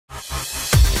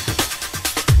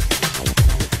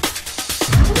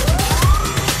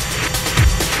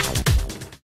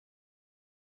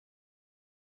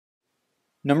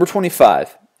Number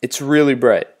 25. It's really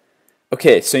bright.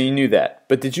 Okay, so you knew that,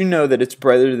 but did you know that it's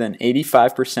brighter than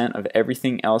 85% of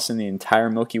everything else in the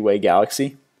entire Milky Way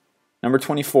galaxy? Number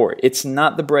 24. It's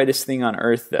not the brightest thing on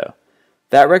Earth, though.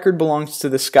 That record belongs to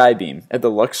the skybeam at the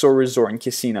Luxor Resort and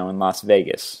Casino in Las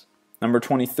Vegas. Number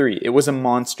 23. It was a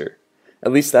monster.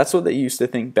 At least that's what they used to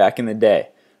think back in the day.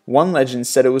 One legend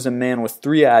said it was a man with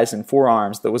 3 eyes and 4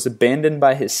 arms that was abandoned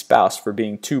by his spouse for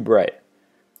being too bright.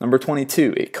 Number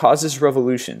 22. It causes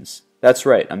revolutions. That's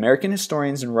right, American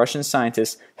historians and Russian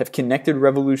scientists have connected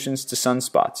revolutions to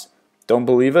sunspots. Don't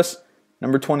believe us?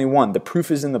 Number 21. The proof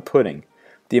is in the pudding.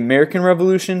 The American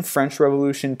Revolution, French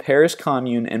Revolution, Paris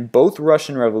Commune, and both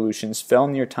Russian revolutions fell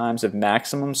near times of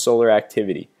maximum solar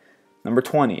activity. Number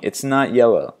 20. It's not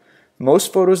yellow.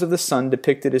 Most photos of the sun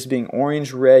depict it as being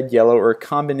orange, red, yellow, or a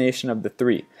combination of the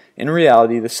three. In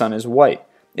reality, the sun is white.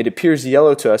 It appears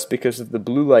yellow to us because of the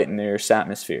blue light in the Earth's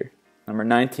atmosphere. Number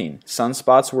 19.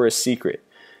 Sunspots were a secret.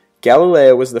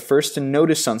 Galileo was the first to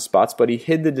notice sunspots, but he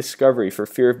hid the discovery for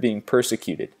fear of being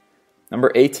persecuted.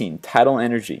 Number 18. Tidal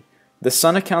energy. The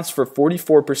sun accounts for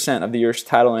 44% of the Earth's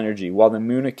tidal energy, while the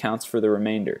moon accounts for the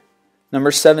remainder. Number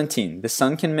 17. The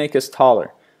sun can make us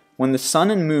taller. When the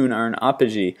sun and moon are in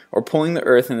apogee, or pulling the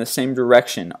Earth in the same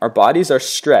direction, our bodies are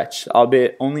stretched,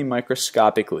 albeit only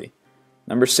microscopically.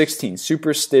 Number 16.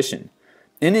 Superstition.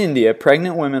 In India,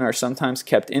 pregnant women are sometimes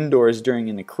kept indoors during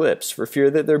an eclipse for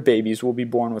fear that their babies will be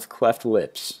born with cleft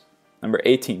lips. Number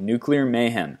 18. Nuclear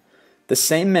mayhem. The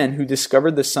same men who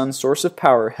discovered the sun's source of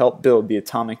power helped build the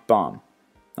atomic bomb.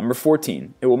 Number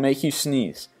 14. It will make you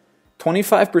sneeze.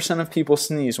 25% of people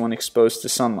sneeze when exposed to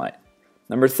sunlight.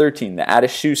 Number 13. The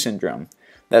Atishoo Syndrome.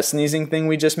 That sneezing thing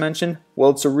we just mentioned?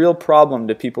 Well, it's a real problem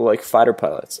to people like fighter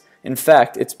pilots. In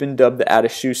fact, it's been dubbed the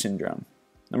Atishoo Syndrome.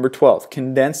 Number 12.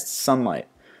 Condensed Sunlight.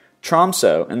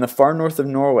 Tromsø, in the far north of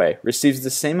Norway, receives the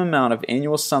same amount of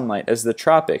annual sunlight as the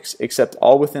tropics, except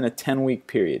all within a 10-week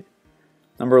period.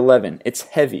 Number 11. It's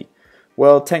heavy.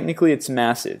 Well, technically it's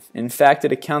massive. In fact,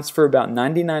 it accounts for about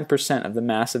 99% of the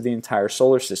mass of the entire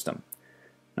solar system.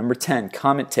 Number 10.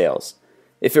 Comet Tails.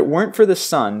 If it weren't for the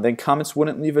sun, then comets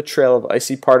wouldn't leave a trail of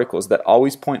icy particles that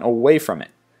always point away from it.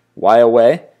 Why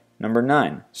away? Number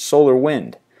 9. Solar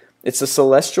wind. It's a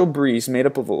celestial breeze made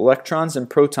up of electrons and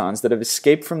protons that have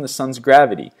escaped from the sun's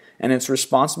gravity, and it's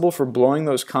responsible for blowing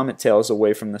those comet tails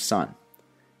away from the sun.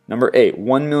 Number 8.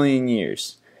 1 million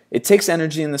years. It takes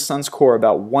energy in the sun's core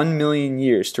about 1 million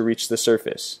years to reach the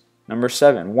surface. Number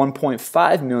 7.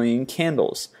 1.5 million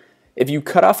candles. If you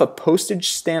cut off a postage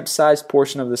stamp-sized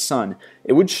portion of the sun,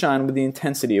 it would shine with the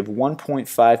intensity of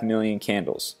 1.5 million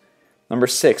candles. Number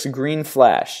 6. Green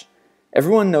flash.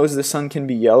 Everyone knows the sun can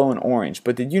be yellow and orange,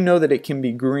 but did you know that it can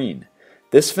be green?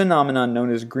 This phenomenon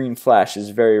known as green flash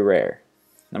is very rare.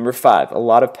 Number 5. A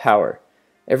lot of power.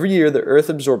 Every year the Earth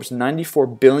absorbs 94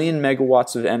 billion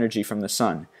megawatts of energy from the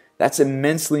sun. That's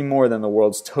immensely more than the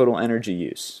world's total energy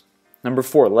use. Number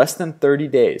 4. Less than 30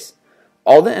 days.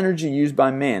 All the energy used by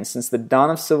man since the dawn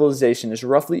of civilization is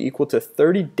roughly equal to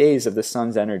 30 days of the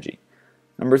sun's energy.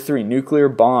 Number 3. Nuclear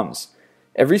bombs.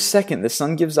 Every second the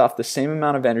sun gives off the same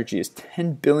amount of energy as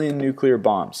 10 billion nuclear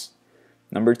bombs.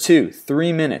 Number 2.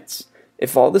 3 minutes.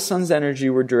 If all the sun's energy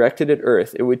were directed at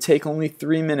Earth, it would take only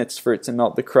 3 minutes for it to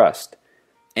melt the crust.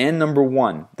 And number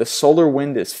 1. The solar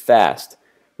wind is fast.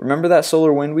 Remember that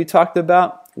solar wind we talked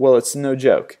about? Well, it's no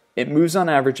joke. It moves on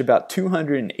average about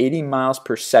 280 miles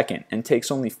per second and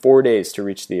takes only 4 days to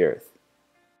reach the Earth.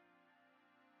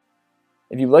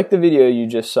 If you liked the video you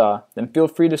just saw, then feel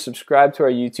free to subscribe to our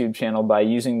YouTube channel by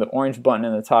using the orange button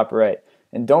in the top right.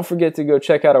 And don't forget to go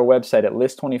check out our website at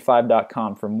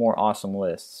list25.com for more awesome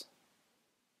lists.